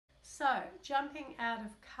So, jumping out of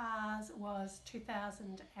cars was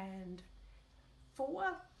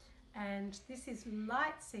 2004, and this is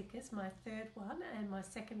Light Seekers, my third one, and my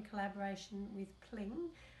second collaboration with Pling,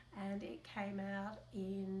 and it came out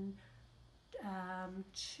in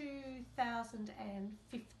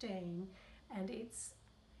 2015, and it's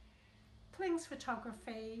Pling's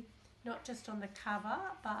photography, not just on the cover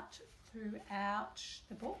but throughout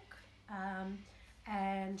the book,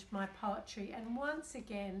 and my poetry. And once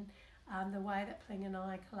again, the way that Pling and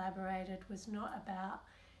I collaborated was not about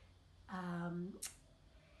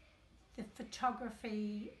the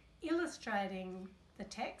photography illustrating the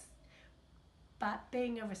text, but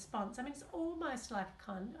being a response. I mean, it's almost like a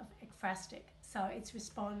kind of ekphrastic. So it's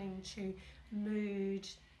responding to mood,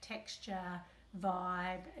 texture,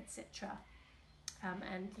 vibe, etc.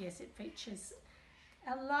 And yes, it features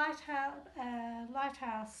a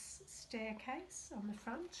lighthouse staircase on the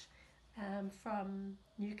front from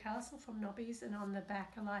Newcastle, from Nobby's, and on the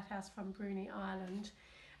back a lighthouse from Bruny Island.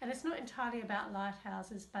 And it's not entirely about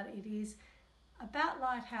lighthouses, but it is about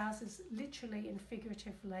lighthouses literally and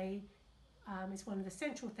figuratively. Is one of the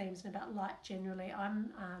central themes, and about light generally.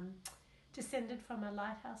 I'm descended from a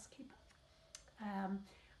lighthouse keeper.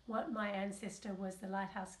 My ancestor was the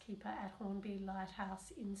lighthouse keeper at Hornby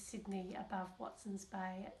Lighthouse in Sydney, above Watson's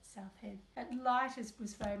Bay at Southhead. Light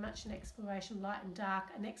was very much an exploration, light and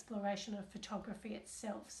dark, an exploration of photography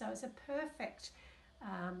itself. So it's a perfect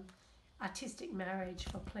artistic marriage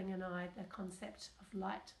for Pling and I, the concept of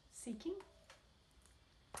light seeking.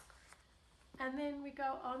 And then we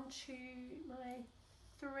go on to my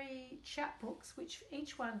 3 chapbooks, which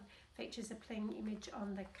each one features a Pling image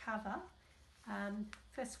on the cover.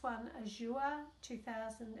 First one, Azure,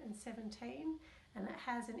 2017, and it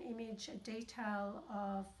has an image, a detail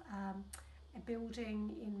of a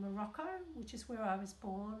building in Morocco, which is where I was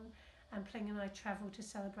born, and Pling and I travelled to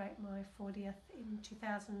celebrate my 40th in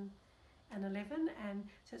 2011, and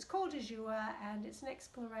so it's called Azure, and it's an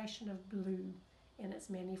exploration of blue in its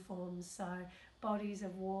many forms. So bodies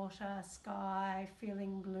of water, sky,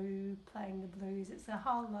 feeling blue, playing the blues. It's a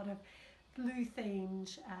whole lot of blue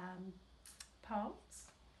themed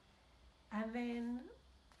poems. And then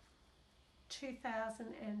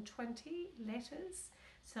 2020, Letters.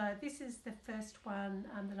 So this is the first one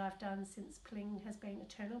that I've done since Pling has been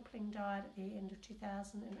eternal. Pling died at the end of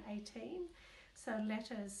 2018. So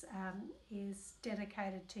Letters is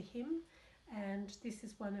dedicated to him, and this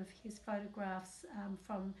is one of his photographs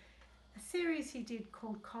from a series he did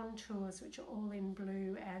called Contours, which are all in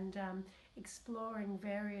blue, and exploring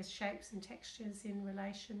various shapes and textures in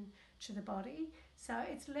relation to the body. So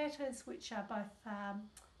it's letters which are both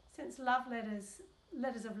since love letters,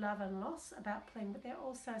 letters of love and loss about Pling, but there are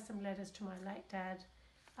also some letters to my late dad,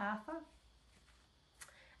 Arthur.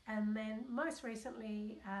 And then most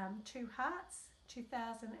recently, Two Hearts,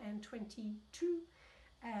 2022,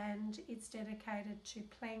 and it's dedicated to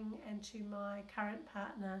Pling and to my current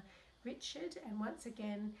partner, Richard. And once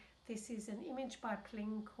again, this is an image by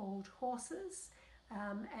Pling called Horses,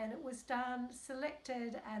 and it was done,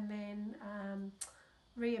 selected, and then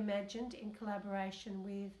reimagined in collaboration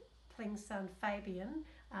with Pling's son Fabian,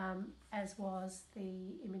 as was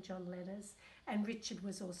the image on Letters, and Richard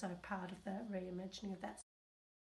was also part of the reimagining of that.